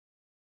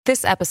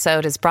This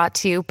episode is brought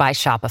to you by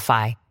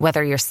Shopify.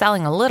 Whether you're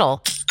selling a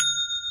little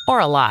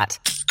or a lot,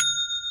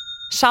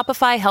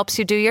 Shopify helps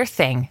you do your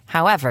thing,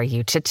 however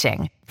you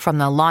cha-ching. From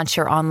the launch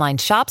your online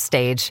shop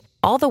stage,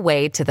 all the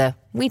way to the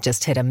we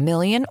just hit 1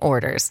 million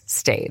orders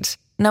stage.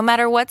 No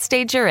matter what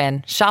stage you're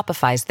in,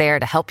 Shopify's there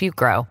to help you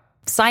grow.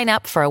 Sign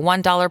up for a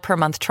 $1 per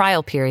month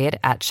trial period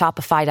at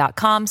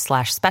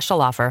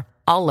shopify.com/special offer,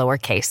 all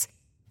lowercase.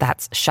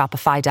 That's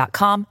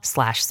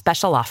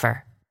shopify.com/special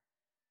offer.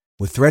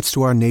 With threats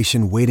to our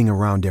nation waiting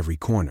around every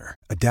corner,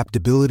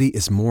 adaptability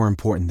is more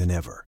important than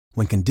ever.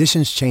 When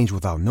conditions change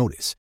without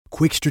notice,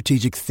 quick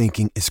strategic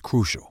thinking is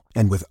crucial.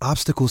 And with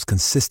obstacles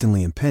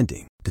consistently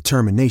impending,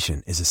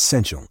 determination is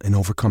essential in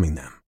overcoming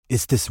them.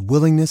 It's this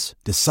willingness,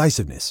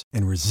 decisiveness,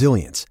 and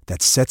resilience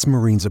that sets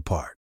Marines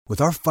apart. With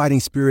our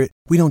fighting spirit,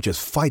 we don't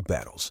just fight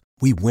battles,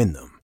 we win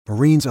them.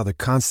 Marines are the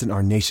constant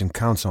our nation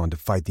counts on to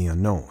fight the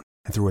unknown.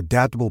 And through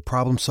adaptable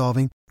problem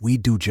solving, we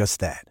do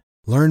just that.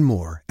 Learn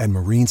more at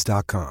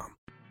marines.com.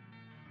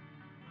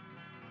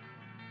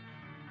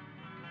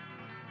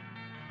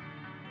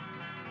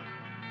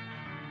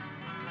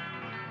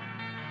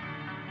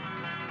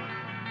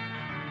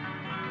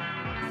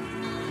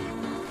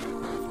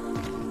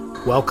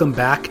 Welcome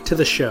back to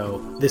the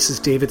show. This is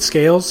David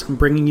Scales. I'm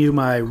bringing you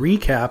my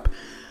recap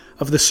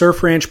of the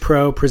Surf Ranch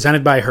Pro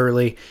presented by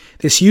Hurley.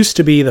 This used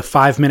to be the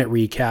 5-minute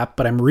recap,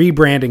 but I'm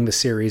rebranding the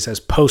series as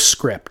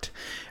Postscript,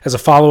 as a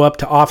follow-up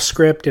to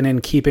Offscript and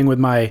in keeping with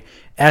my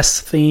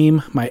S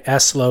theme, my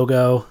S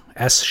logo,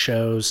 S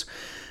shows,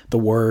 the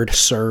word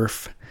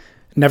surf.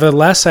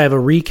 Nevertheless, I have a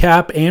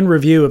recap and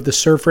review of the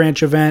Surf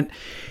Ranch event,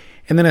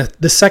 and then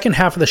the second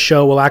half of the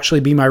show will actually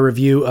be my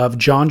review of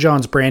John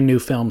John's brand new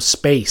film,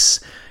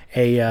 Space.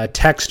 A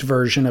text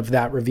version of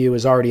that review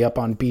is already up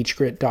on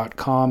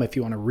beachgrit.com if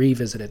you want to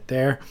revisit it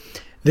there.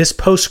 This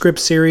Postscript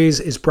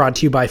series is brought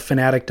to you by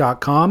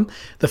Fanatic.com,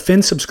 the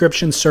fin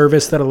subscription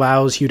service that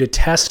allows you to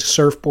test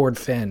surfboard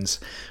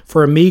fins.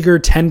 For a meager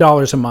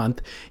 $10 a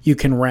month, you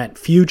can rent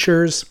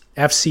Futures,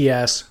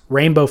 FCS,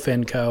 Rainbow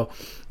Finco.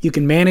 You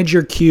can manage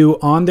your queue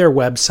on their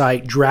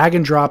website, drag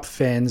and drop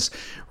fins,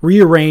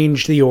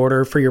 rearrange the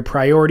order for your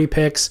priority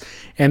picks,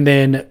 and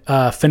then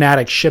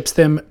Fanatic ships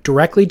them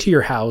directly to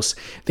your house.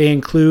 They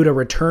include a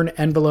return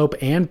envelope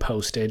and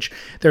postage.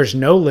 There's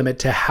no limit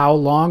to how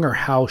long or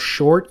how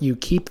short you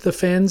keep the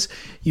fins.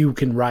 You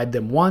can ride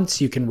them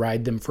once. You can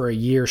ride them for a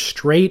year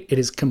straight. It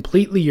is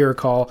completely your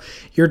call.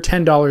 Your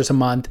 $10 a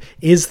month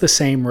is the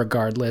same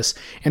regardless,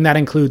 and that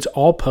includes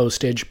all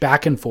postage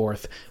back and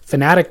forth.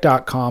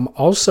 Fanatic.com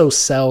also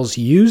sells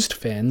used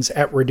fins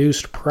at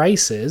reduced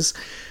prices.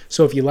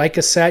 So if you like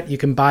a set, you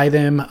can buy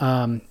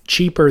them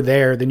cheaper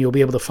there than you'll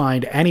be able to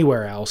find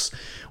anywhere else.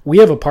 We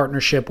have a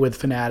partnership with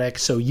Fanatic,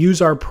 so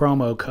use our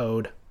promo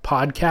code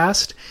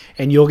podcast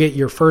and you'll get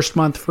your first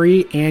month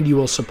free and you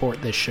will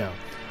support this show.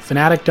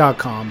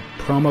 Fanatic.com,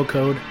 promo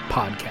code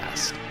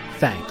podcast.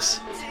 Thanks.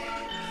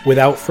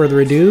 Without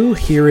further ado,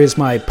 here is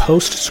my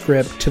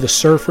postscript to the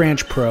Surf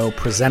Ranch Pro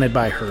presented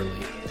by Hurley.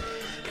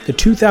 The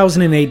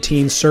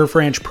 2018 Surf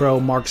Ranch Pro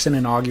marks an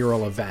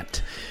inaugural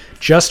event.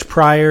 Just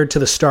prior to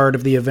the start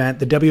of the event,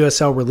 the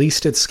WSL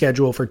released its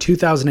schedule for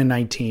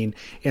 2019,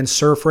 and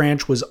Surf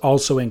Ranch was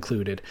also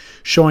included,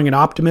 showing an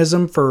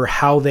optimism for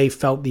how they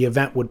felt the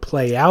event would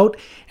play out,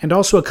 and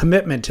also a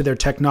commitment to their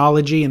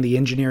technology and the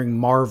engineering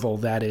marvel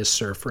that is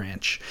Surf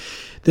Ranch.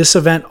 This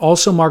event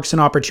also marks an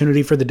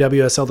opportunity for the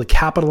WSL to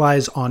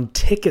capitalize on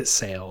ticket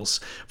sales.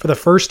 For the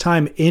first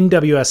time in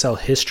WSL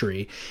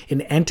history,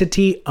 an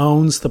entity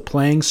owns the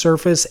playing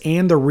surface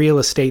and the real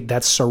estate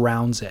that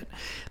surrounds it.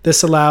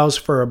 This allows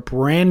for a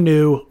brand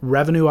new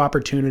revenue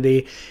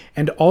opportunity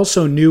and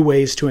also new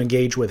ways to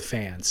engage with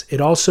fans.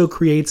 It also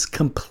creates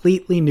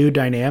completely new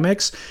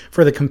dynamics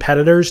for the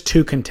competitors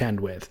to contend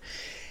with.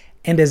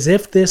 And as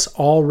if this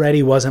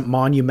already wasn't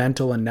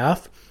monumental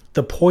enough,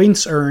 the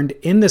points earned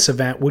in this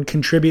event would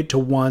contribute to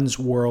one's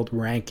world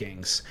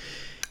rankings.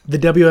 The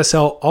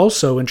WSL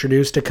also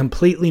introduced a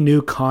completely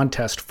new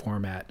contest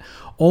format,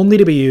 only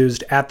to be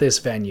used at this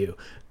venue.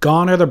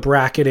 Gone are the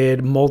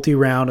bracketed,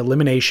 multi-round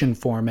elimination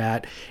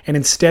format, and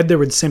instead there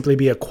would simply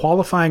be a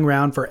qualifying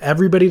round for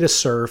everybody to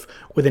surf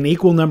with an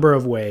equal number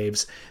of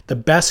waves. The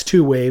best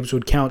 2 waves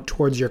would count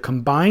towards your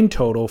combined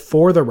total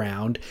for the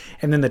round,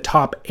 and then the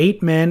top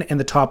 8 men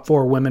and the top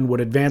 4 women would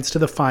advance to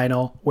the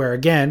final, where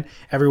again,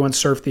 everyone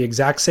surfed the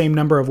exact same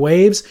number of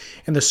waves,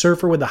 and the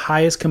surfer with the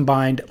highest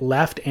combined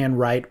left and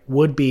right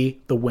would be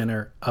the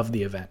winner of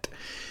the event.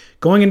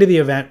 Going into the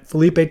event,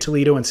 Felipe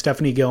Toledo and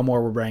Stephanie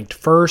Gilmore were ranked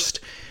first,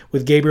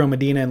 with Gabriel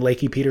Medina and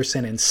Lakey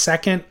Peterson in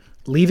second.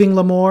 Leaving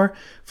Lemoore,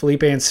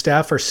 Felipe and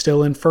Steph are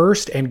still in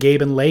first, and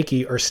Gabe and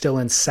Lakey are still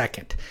in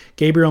second.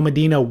 Gabriel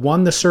Medina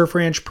won the Surf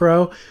Ranch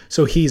Pro,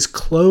 so he's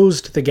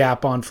closed the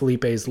gap on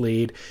Felipe's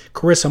lead.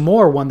 Carissa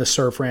Moore won the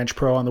Surf Ranch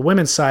Pro on the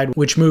women's side,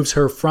 which moves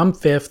her from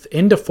 5th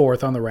into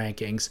 4th on the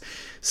rankings.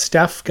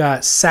 Steph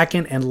got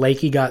second and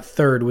Lakey got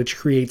third, which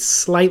creates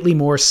slightly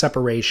more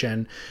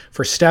separation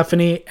for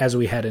Stephanie as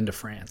we head into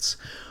France.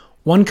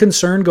 One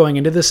concern going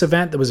into this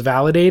event that was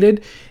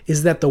validated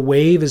is that the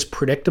wave is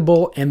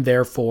predictable and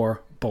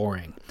therefore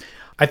boring.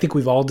 I think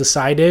we've all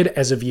decided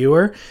as a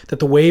viewer that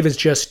the wave is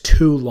just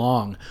too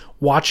long.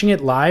 Watching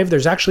it live,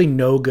 there's actually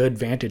no good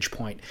vantage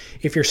point.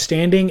 If you're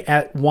standing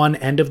at one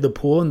end of the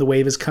pool and the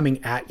wave is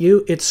coming at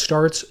you, it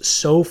starts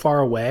so far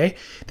away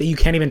that you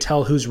can't even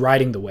tell who's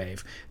riding the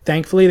wave.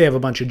 Thankfully, they have a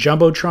bunch of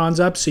jumbotrons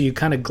up, so you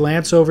kind of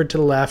glance over to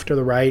the left or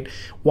the right,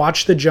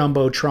 watch the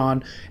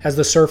jumbotron as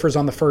the surfer's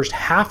on the first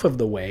half of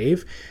the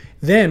wave.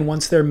 Then,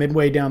 once they're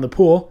midway down the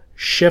pool,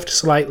 shift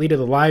slightly to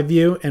the live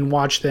view and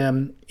watch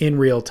them in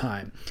real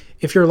time.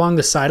 If you're along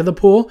the side of the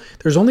pool,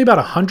 there's only about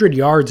 100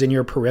 yards in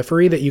your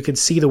periphery that you could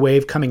see the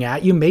wave coming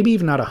at you, maybe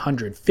even not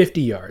 100, 50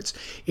 yards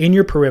in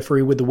your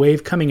periphery with the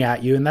wave coming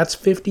at you, and that's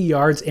 50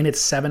 yards in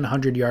its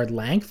 700-yard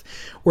length,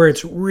 where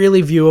it's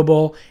really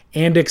viewable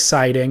and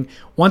exciting.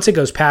 Once it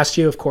goes past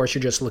you, of course,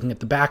 you're just looking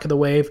at the back of the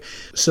wave,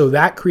 so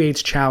that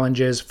creates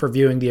challenges for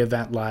viewing the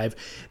event live.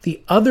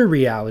 The other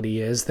reality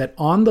is that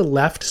on the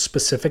left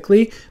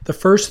specifically, the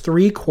first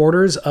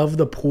 3/4 of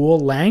the pool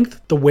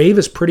length, the wave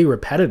is pretty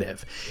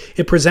repetitive.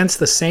 It presents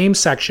the same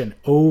section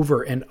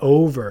over and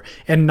over,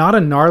 and not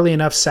a gnarly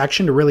enough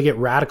section to really get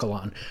radical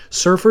on.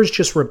 Surfers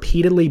just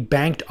repeatedly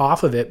banked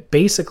off of it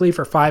basically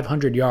for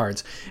 500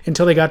 yards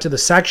until they got to the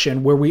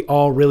section where we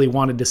all really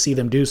wanted to see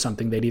them do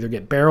something. They'd either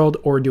get barreled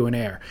or do an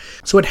air.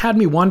 So it had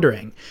me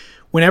wondering,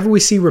 whenever we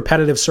see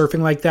repetitive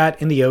surfing like that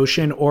in the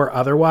ocean or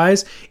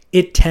otherwise,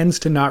 it tends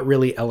to not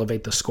really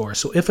elevate the score.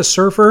 So if a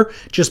surfer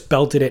just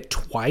belted it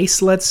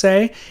twice, let's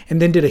say,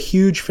 and then did a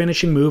huge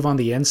finishing move on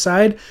the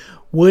inside,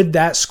 would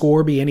that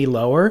score be any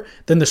lower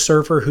than the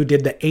surfer who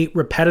did the 8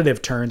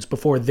 repetitive turns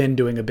before then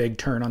doing a big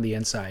turn on the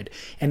inside?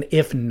 And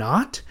if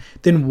not,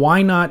 then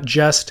why not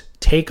just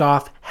take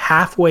off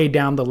halfway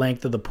down the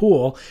length of the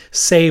pool,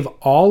 save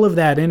all of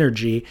that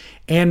energy,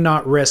 and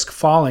not risk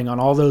falling on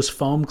all those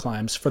foam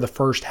climbs for the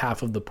first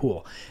half of the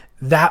pool?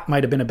 That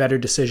might have been a better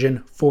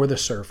decision for the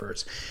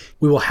surfers.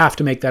 We will have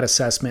to make that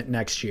assessment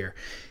next year.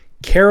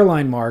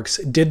 Caroline Marks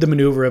did the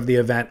maneuver of the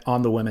event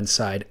on the women's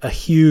side, a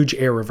huge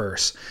air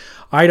reverse.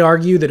 I'd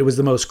argue that it was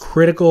the most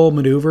critical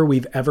maneuver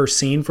we've ever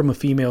seen from a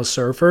female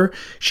surfer.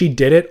 She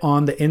did it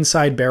on the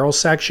inside barrel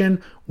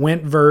section,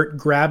 went vert,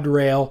 grabbed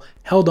rail,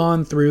 held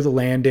on through the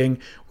landing,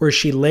 where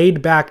she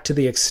laid back to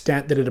the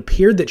extent that it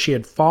appeared that she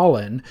had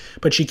fallen,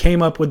 but she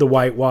came up with the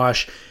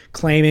whitewash,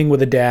 claiming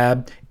with a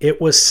dab.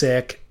 It was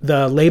sick.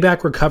 The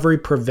layback recovery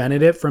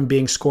prevented it from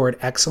being scored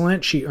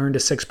excellent. She earned a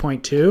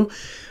 6.2,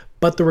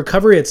 but the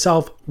recovery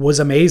itself was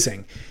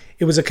amazing.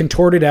 It was a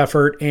contorted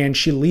effort, and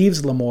she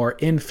leaves Lemoore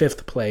in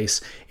 5th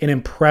place, an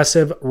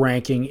impressive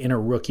ranking in a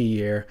rookie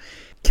year.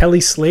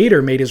 Kelly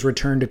Slater made his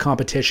return to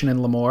competition in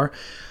Lemoore.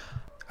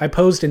 I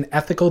posed an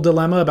ethical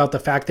dilemma about the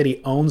fact that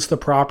he owns the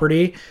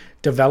property,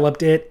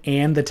 developed it,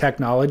 and the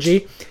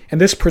technology, and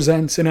this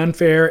presents an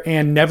unfair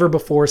and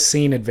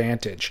never-before-seen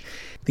advantage.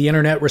 The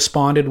internet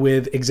responded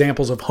with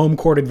examples of home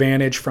court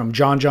advantage from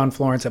John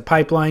Florence at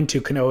Pipeline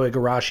to Kanoa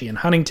Igarashi in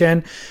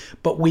Huntington,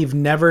 but we've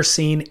never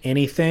seen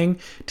anything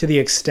to the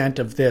extent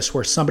of this,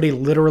 where somebody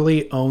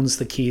literally owns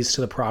the keys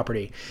to the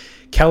property.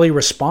 Kelly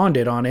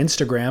responded on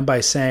Instagram by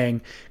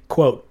saying,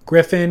 quote,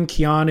 "Griffin,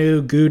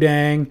 Keanu,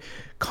 Gudang,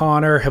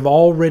 Connor have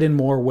all ridden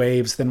more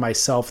waves than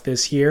myself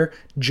this year,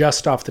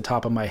 just off the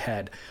top of my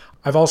head.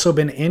 I've also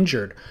been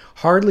injured,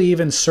 hardly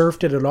even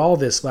surfed it at all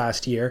this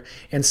last year,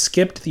 and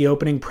skipped the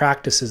opening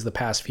practices the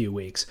past few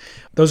weeks.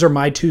 Those are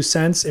my 2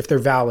 cents if they're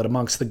valid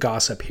amongst the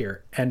gossip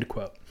here," end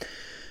quote.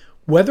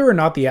 Whether or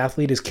not the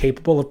athlete is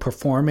capable of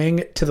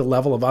performing to the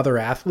level of other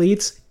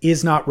athletes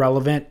is not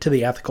relevant to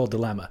the ethical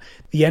dilemma.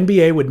 The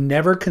NBA would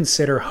never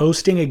consider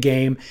hosting a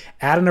game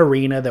at an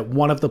arena that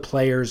one of the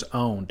players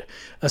owned,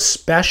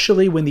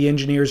 especially when the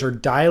engineers are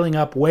dialing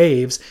up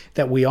waves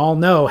that we all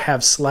know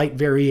have slight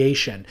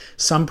variation,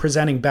 some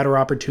presenting better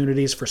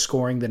opportunities for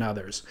scoring than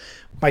others.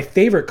 My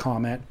favorite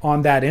comment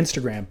on that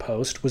Instagram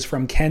post was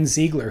from Ken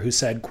Ziegler, who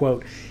said,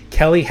 quote,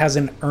 "Kelly has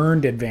an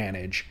earned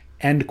advantage,"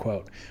 end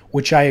quote,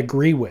 which I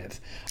agree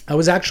with. I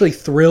was actually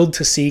thrilled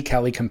to see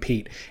Kelly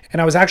compete, and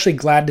I was actually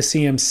glad to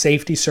see him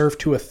safety surf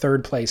to a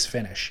 3rd place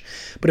finish.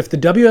 But if the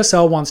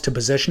WSL wants to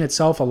position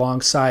itself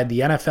alongside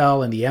the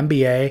NFL and the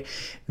NBA,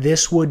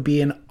 this would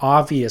be an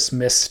obvious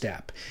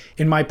misstep.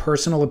 In my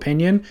personal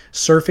opinion,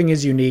 surfing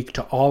is unique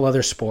to all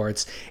other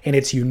sports, and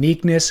its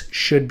uniqueness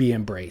should be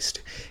embraced.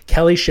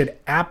 Kelly should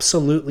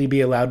absolutely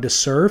be allowed to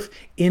surf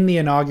in the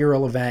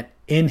inaugural event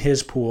in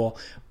his pool,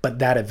 but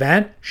that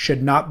event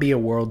should not be a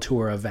World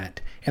Tour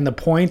event, and the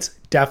points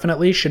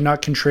definitely should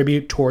not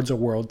contribute towards a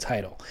world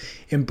title.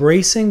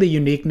 Embracing the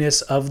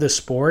uniqueness of the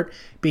sport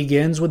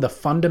begins with the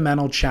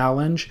fundamental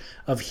challenge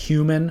of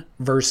human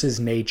versus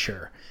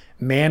nature.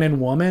 Man and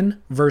woman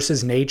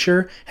versus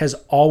nature has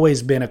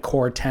always been a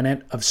core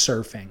tenet of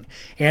surfing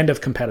and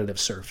of competitive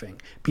surfing,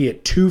 be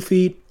it 2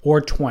 feet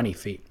or 20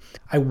 feet.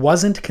 I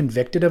wasn't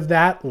convicted of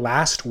that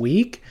last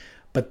week,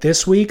 but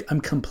this week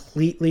I'm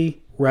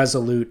completely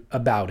resolute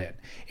about it.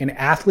 An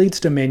athlete's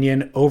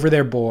dominion over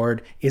their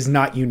board is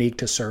not unique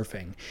to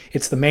surfing.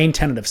 It's the main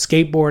tenet of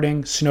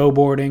skateboarding,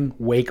 snowboarding,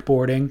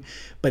 wakeboarding,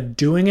 but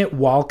doing it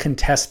while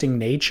contesting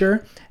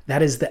nature,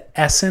 that is the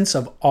essence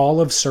of all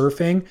of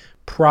surfing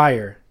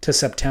prior to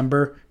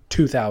September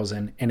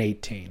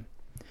 2018.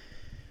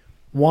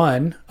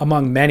 One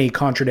among many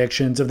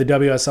contradictions of the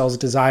WSL's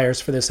desires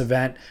for this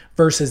event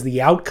versus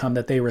the outcome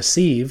that they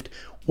received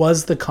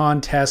was the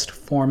contest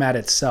format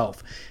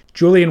itself.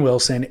 Julian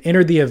Wilson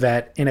entered the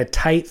event in a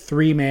tight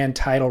three-man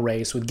title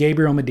race with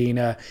Gabriel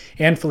Medina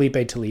and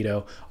Felipe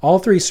Toledo. All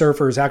three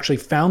surfers actually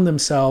found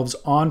themselves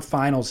on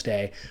finals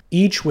day,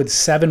 each with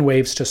 7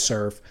 waves to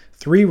surf,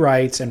 3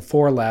 rights and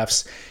 4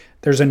 lefts.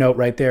 There's a note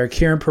right there.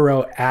 Kieran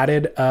Perot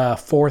added a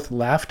 4th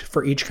left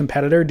for each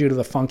competitor due to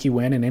the funky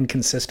wind and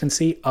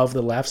inconsistency of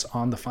the lefts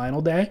on the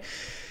final day.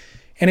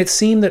 And it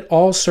seemed that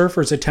all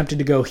surfers attempted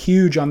to go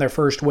huge on their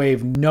first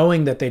wave,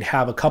 knowing that they'd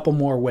have a couple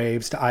more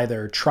waves to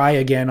either try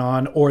again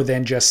on or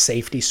then just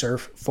safety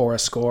surf for a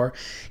score.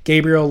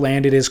 Gabriel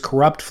landed his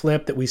corrupt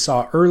flip that we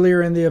saw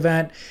earlier in the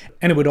event,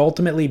 and it would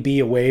ultimately be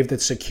a wave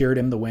that secured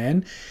him the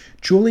win.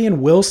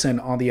 Julian Wilson,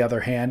 on the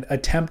other hand,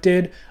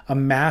 attempted a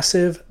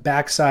massive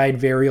backside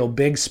varial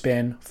big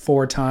spin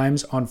 4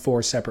 times on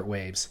 4 separate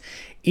waves,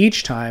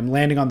 each time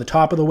landing on the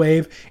top of the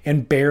wave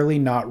and barely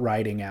not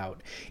riding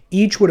out.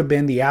 Each would have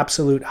been the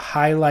absolute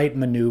highlight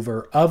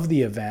maneuver of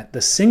the event,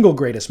 the single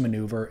greatest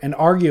maneuver, and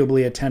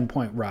arguably a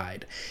 10-point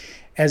ride.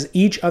 As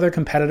each other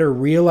competitor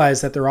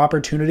realized that their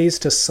opportunities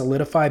to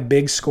solidify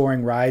big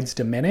scoring rides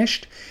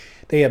diminished,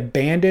 they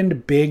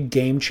abandoned big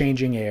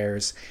game-changing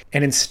airs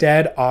and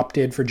instead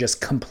opted for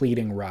just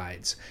completing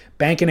rides.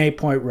 Bank an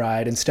 8-point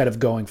ride instead of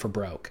going for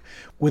broke.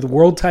 With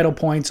world title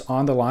points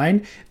on the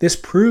line, this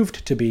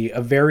proved to be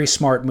a very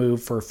smart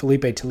move for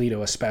Felipe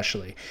Toledo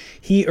especially.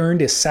 He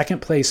earned his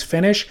 2nd place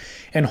finish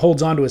and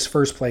holds on to his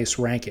 1st place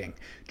ranking.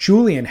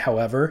 Julian,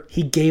 however,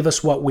 he gave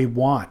us what we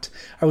want.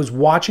 I was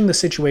watching the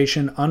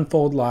situation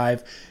unfold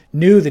live,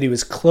 knew that he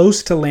was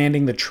close to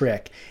landing the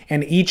trick,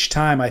 and each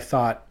time I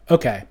thought,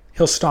 okay,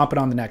 he'll stomp it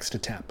on the next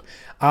attempt.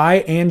 I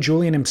and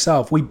Julian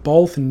himself, we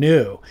both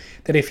knew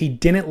that if he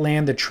didn't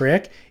land the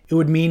trick, it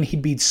would mean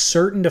he'd be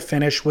certain to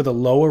finish with a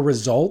lower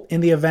result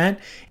in the event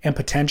and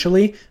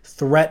potentially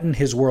threaten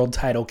his world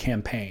title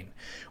campaign,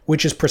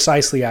 which is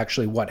precisely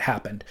actually what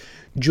happened.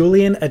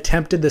 Julian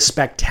attempted the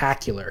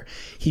spectacular.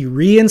 He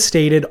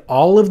reinstated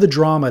all of the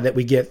drama that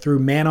we get through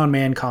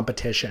man-on-man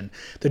competition,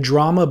 the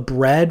drama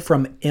bred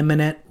from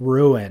imminent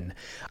ruin.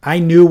 I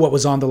knew what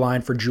was on the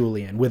line for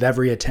Julian with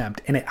every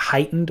attempt, and it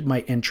heightened my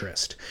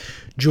interest.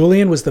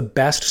 Julian was the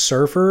best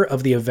surfer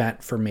of the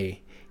event for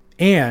me,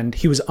 and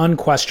he was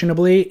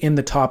unquestionably in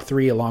the top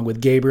 3 along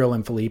with Gabriel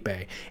and Felipe,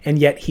 and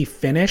yet he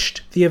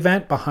finished the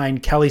event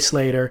behind Kelly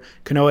Slater,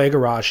 Kanoa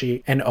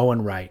Igarashi, and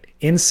Owen Wright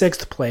in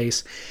 6th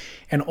place,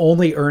 and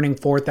only earning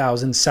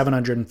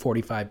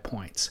 4,745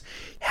 points.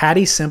 Had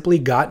he simply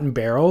gotten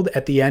barreled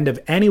at the end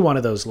of any one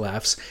of those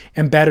lefts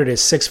and bettered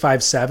his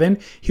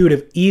 6.57, he would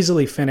have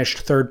easily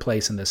finished 3rd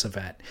place in this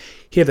event.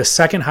 He had the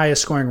 2nd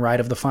highest scoring ride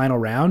of the final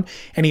round,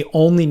 and he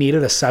only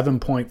needed a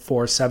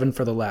 7.47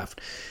 for the left.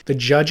 The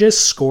judges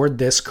scored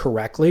this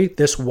correctly.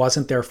 This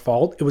wasn't their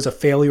fault. It was a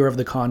failure of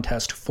the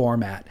contest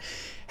format.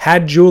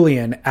 Had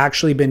Julian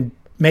actually been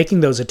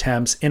making those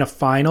attempts in a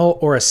final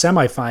or a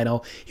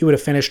semifinal, he would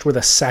have finished with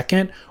a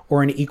 2nd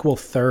or an equal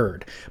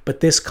 3rd.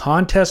 But this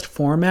contest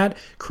format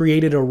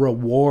created a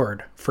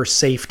reward for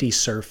safety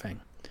surfing.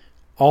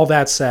 All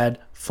that said,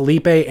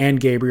 Felipe and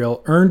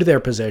Gabriel earned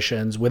their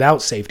positions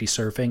without safety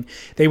surfing.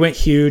 They went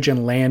huge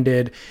and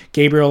landed.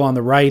 Gabriel on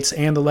the rights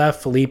and the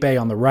left, Felipe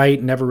on the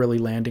right, never really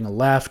landing a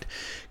left.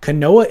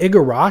 Kanoa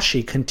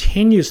Igarashi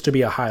continues to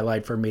be a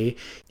highlight for me.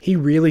 He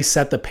really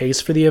set the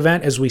pace for the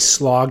event as we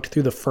slogged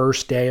through the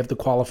first day of the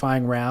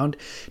qualifying round,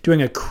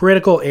 doing a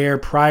critical air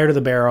prior to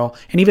the barrel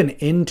and even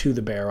into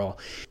the barrel.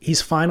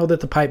 He's finaled at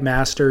the Pipe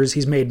Masters.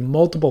 He's made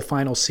multiple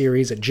final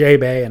series at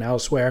J-Bay and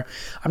elsewhere.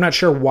 I'm not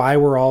sure why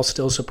we're all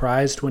still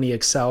surprised when he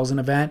excels an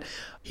event.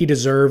 He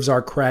deserves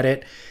our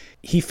credit.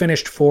 He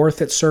finished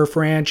 4th at Surf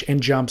Ranch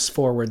and jumps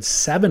forward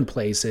 7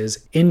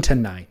 places into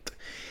 9th.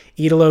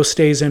 Idolo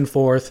stays in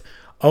 4th.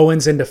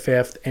 Owens into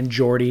 5th, and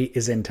Jordy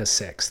is into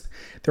 6th.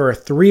 There are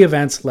 3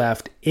 events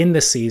left in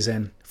the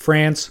season: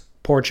 France,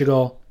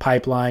 Portugal,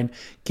 Pipeline.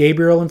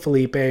 Gabriel and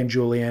Felipe and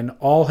Julian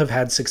all have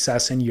had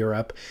success in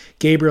Europe.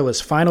 Gabriel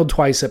has finaled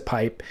twice at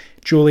Pipe.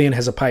 Julian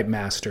has a Pipe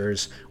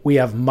Masters. We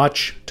have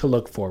much to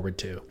look forward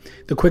to.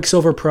 The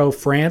Quicksilver Pro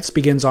France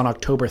begins on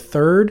October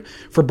 3rd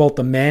for both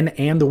the men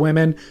and the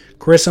women.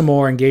 Chris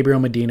Amore and Gabriel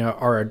Medina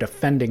are our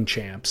defending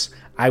champs.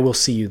 I will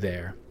see you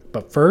there.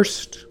 But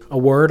first, a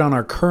word on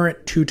our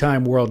current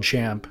 2-time world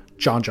champ,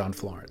 John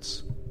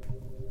Florence.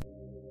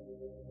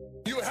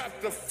 You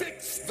have to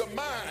fix the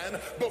mind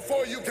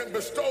before you can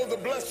bestow the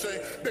blessing,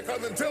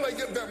 because until they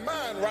get their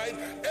mind right,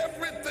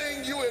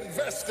 everything you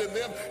invest in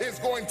them is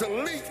going to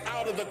leak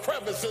out of the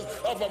crevices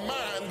of a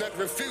mind that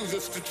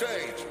refuses to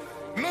change.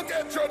 Look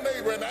at your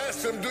neighbor and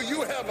ask him, do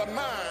you have a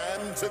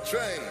mind to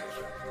change?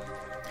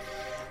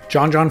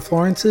 John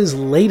Florence's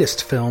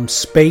latest film,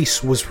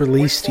 Space, was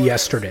released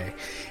yesterday,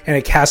 and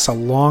it casts a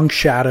long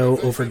shadow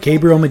over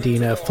Gabriel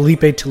Medina,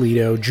 Felipe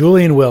Toledo,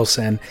 Julian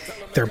Wilson,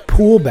 their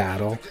pool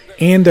battle,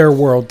 and their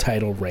world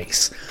title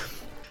race.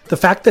 The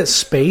fact that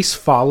Space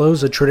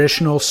follows a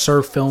traditional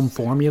surf film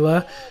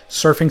formula,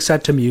 surfing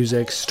set to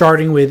music,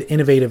 starting with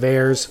innovative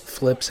airs,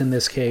 flips in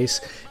this case,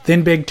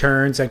 then big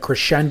turns, and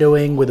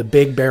crescendoing with a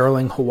big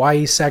barreling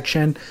Hawaii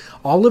section,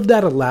 all of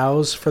that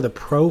allows for the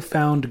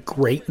profound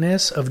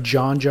greatness of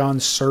John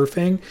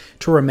surfing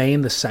to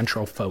remain the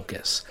central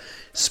focus.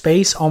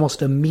 Space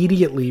almost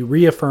immediately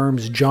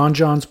reaffirms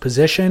John's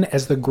position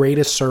as the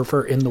greatest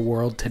surfer in the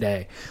world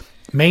today,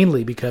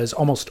 mainly because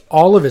almost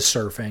all of his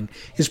surfing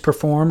is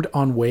performed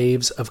on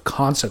waves of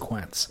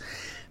consequence.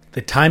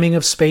 The timing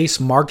of Space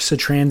marks a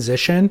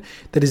transition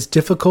that is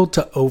difficult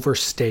to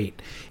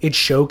overstate. It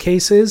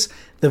showcases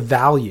the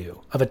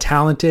value of a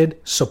talented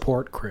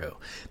support crew.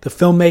 The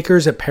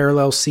filmmakers at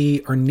Parallel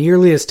Sea are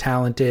nearly as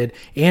talented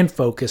and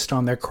focused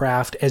on their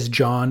craft as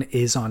John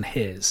is on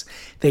his.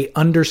 They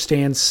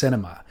understand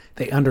cinema.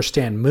 They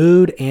understand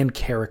mood and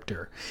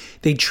character.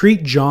 They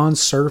treat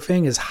John's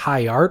surfing as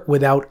high art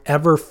without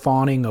ever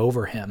fawning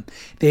over him.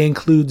 They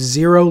include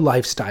zero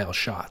lifestyle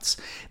shots.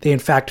 They in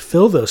fact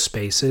fill those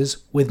spaces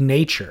with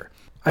nature.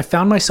 I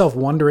found myself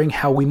wondering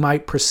how we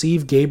might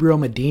perceive Gabriel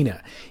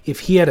Medina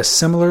if he had a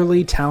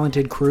similarly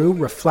talented crew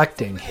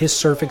reflecting his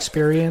surf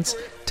experience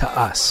to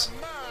us.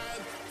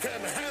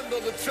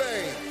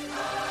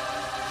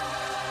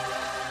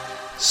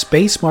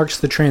 Space marks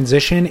the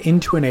transition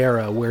into an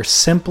era where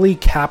simply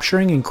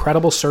capturing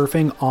incredible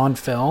surfing on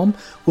film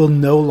will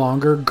no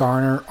longer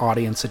garner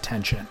audience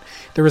attention.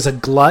 There is a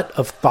glut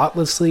of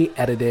thoughtlessly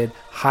edited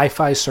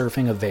hi-fi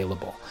surfing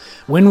available.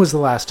 When was the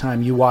last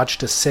time you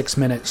watched a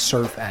 6-minute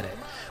surf edit?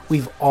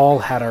 We've all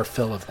had our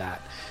fill of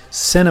that.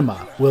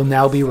 Cinema will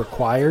now be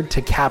required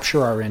to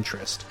capture our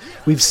interest.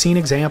 We've seen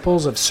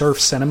examples of surf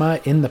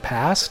cinema in the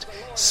past.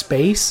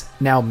 Space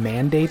now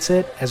mandates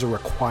it as a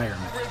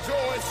requirement.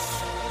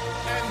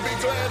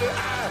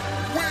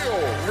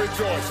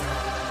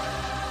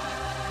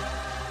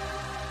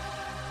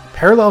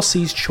 Parallel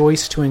Sea's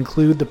choice to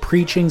include the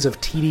preachings of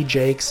T.D.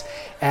 Jakes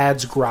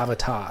adds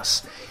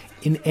gravitas.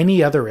 In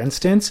any other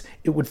instance,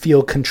 it would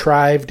feel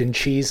contrived and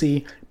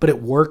cheesy, but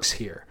it works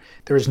here.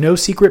 There is no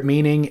secret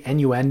meaning,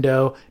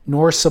 innuendo,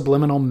 nor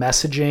subliminal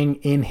messaging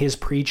in his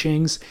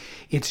preachings.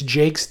 It's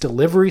Jake's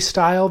delivery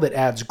style that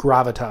adds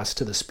gravitas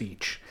to the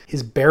speech.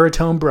 His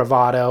baritone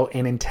bravado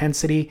and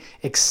intensity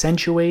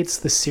accentuates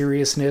the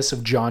seriousness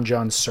of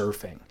John's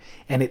surfing.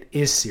 And it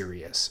is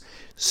serious.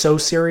 So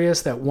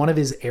serious that one of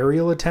his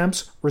aerial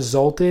attempts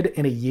resulted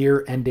in a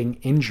year-ending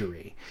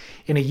injury.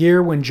 In a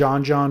year when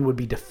John would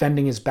be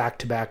defending his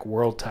back-to-back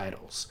world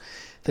titles.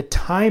 The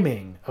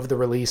timing of the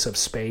release of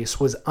Space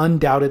was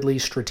undoubtedly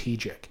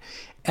strategic.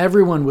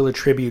 Everyone will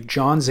attribute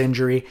John's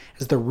injury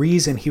as the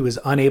reason he was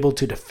unable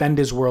to defend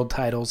his world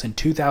titles in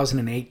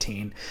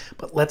 2018,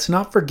 but let's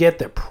not forget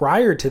that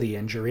prior to the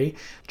injury,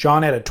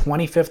 John had a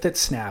 25th at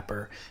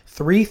Snapper,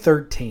 3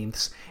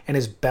 13ths, and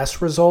his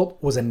best result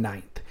was a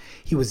 9th.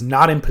 He was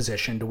not in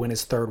position to win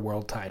his third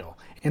world title.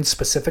 And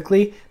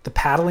specifically, the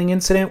paddling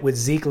incident with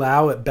Zeke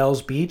Lau at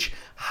Bells Beach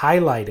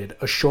highlighted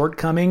a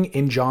shortcoming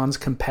in John's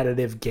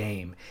competitive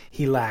game.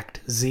 He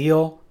lacked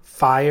zeal,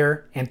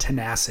 fire, and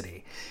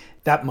tenacity.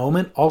 That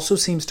moment also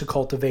seems to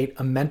cultivate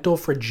a mental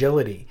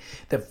fragility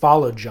that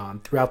followed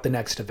John throughout the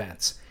next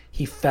events.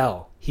 He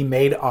fell. He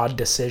made odd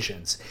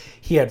decisions.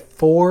 He had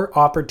 4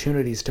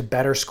 opportunities to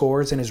better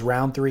scores in his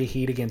round 3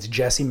 heat against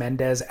Jesse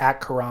Mendez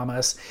at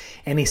Karamas,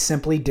 and he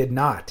simply did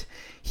not.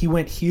 He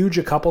went huge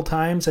a couple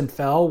times and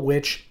fell,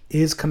 which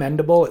is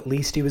commendable. At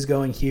least he was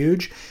going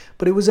huge.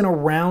 But it was in a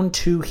round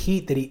 2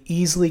 heat that he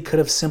easily could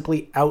have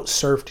simply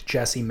outsurfed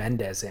Jesse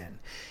Mendez in.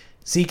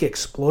 Zeke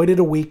exploited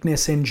a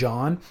weakness in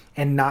John,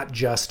 and not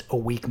just a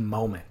weak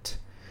moment.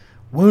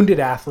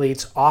 Wounded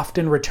athletes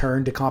often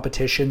return to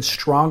competition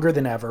stronger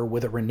than ever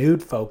with a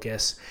renewed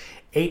focus.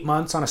 8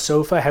 months on a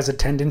sofa has a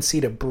tendency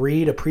to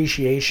breed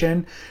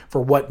appreciation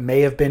for what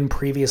may have been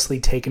previously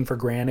taken for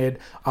granted,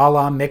 a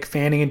la Mick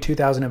Fanning in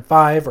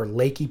 2005 or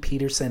Lakey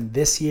Peterson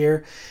this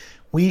year.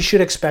 We should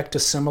expect a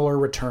similar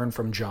return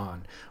from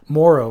John.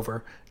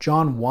 Moreover,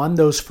 John won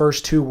those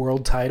first 2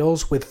 world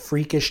titles with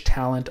freakish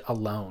talent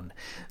alone.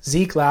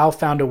 Zeke Lau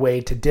found a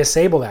way to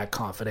disable that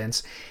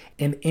confidence,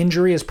 and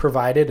injury has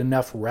provided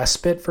enough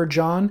respite for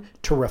John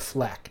to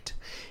reflect.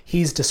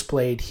 He's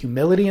displayed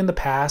humility in the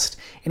past,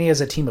 and he has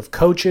a team of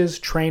coaches,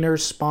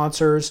 trainers,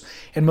 sponsors,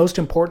 and most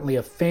importantly,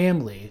 a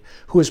family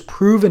who has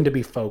proven to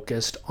be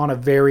focused on a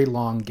very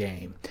long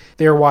game.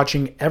 They are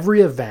watching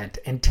every event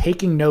and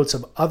taking notes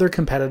of other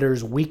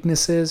competitors'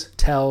 weaknesses,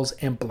 tells,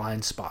 and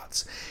blind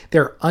spots.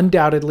 They're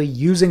undoubtedly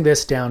using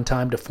this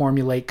downtime to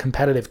formulate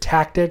competitive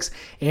tactics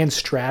and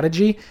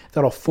strategy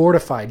that'll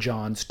fortify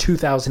John's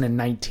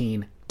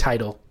 2019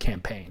 title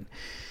campaign.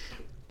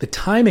 The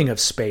timing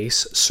of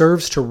Space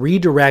serves to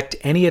redirect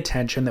any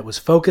attention that was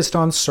focused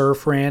on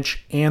Surf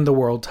Ranch and the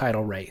world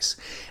title race.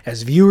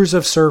 As viewers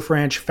of Surf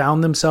Ranch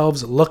found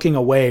themselves looking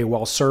away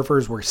while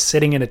surfers were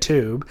sitting in a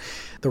tube,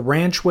 the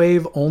ranch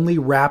wave only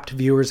wrapped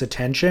viewers'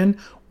 attention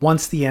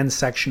once the end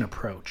section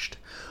approached.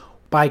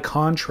 By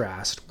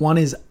contrast, one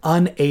is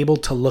unable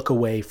to look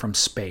away from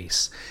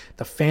Space.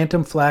 The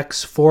Phantom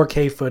Flex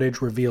 4K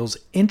footage reveals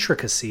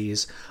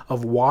intricacies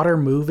of water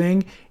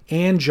moving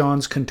and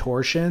John's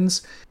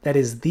contortions that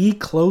is the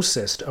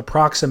closest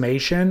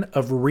approximation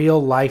of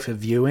real-life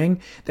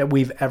viewing that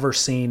we've ever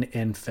seen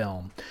in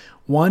film.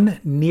 One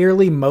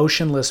nearly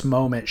motionless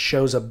moment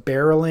shows a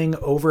barreling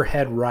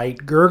overhead right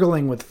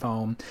gurgling with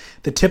foam.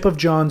 The tip of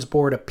John's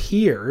board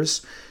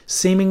appears,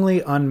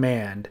 seemingly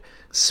unmanned,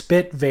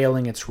 spit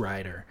veiling its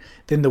rider.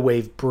 Then the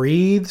wave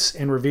breathes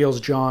and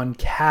reveals John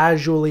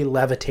casually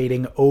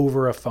levitating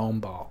over a foam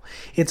ball.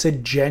 It's a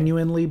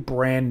genuinely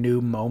brand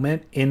new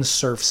moment in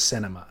surf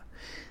cinema.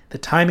 The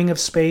timing of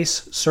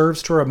Space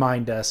serves to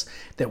remind us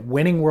that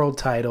winning world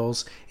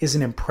titles is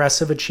an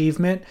impressive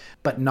achievement,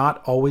 but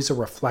not always a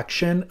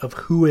reflection of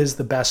who is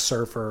the best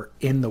surfer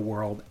in the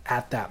world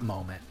at that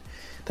moment.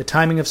 The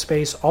timing of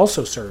Space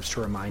also serves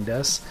to remind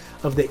us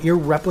of the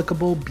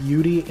irreplicable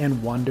beauty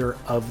and wonder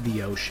of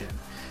the ocean.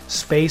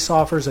 Space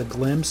offers a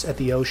glimpse at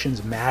the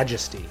ocean's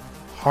majesty,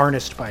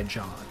 harnessed by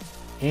John,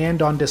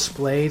 and on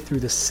display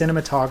through the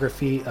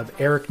cinematography of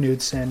Eric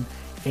Knudsen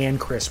and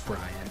Chris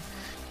Bryant.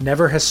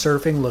 Never has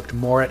surfing looked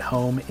more at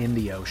home in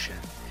the ocean,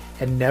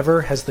 and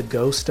never has the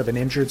ghost of an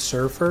injured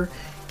surfer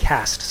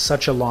cast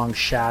such a long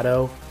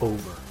shadow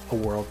over a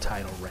world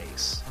title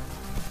race.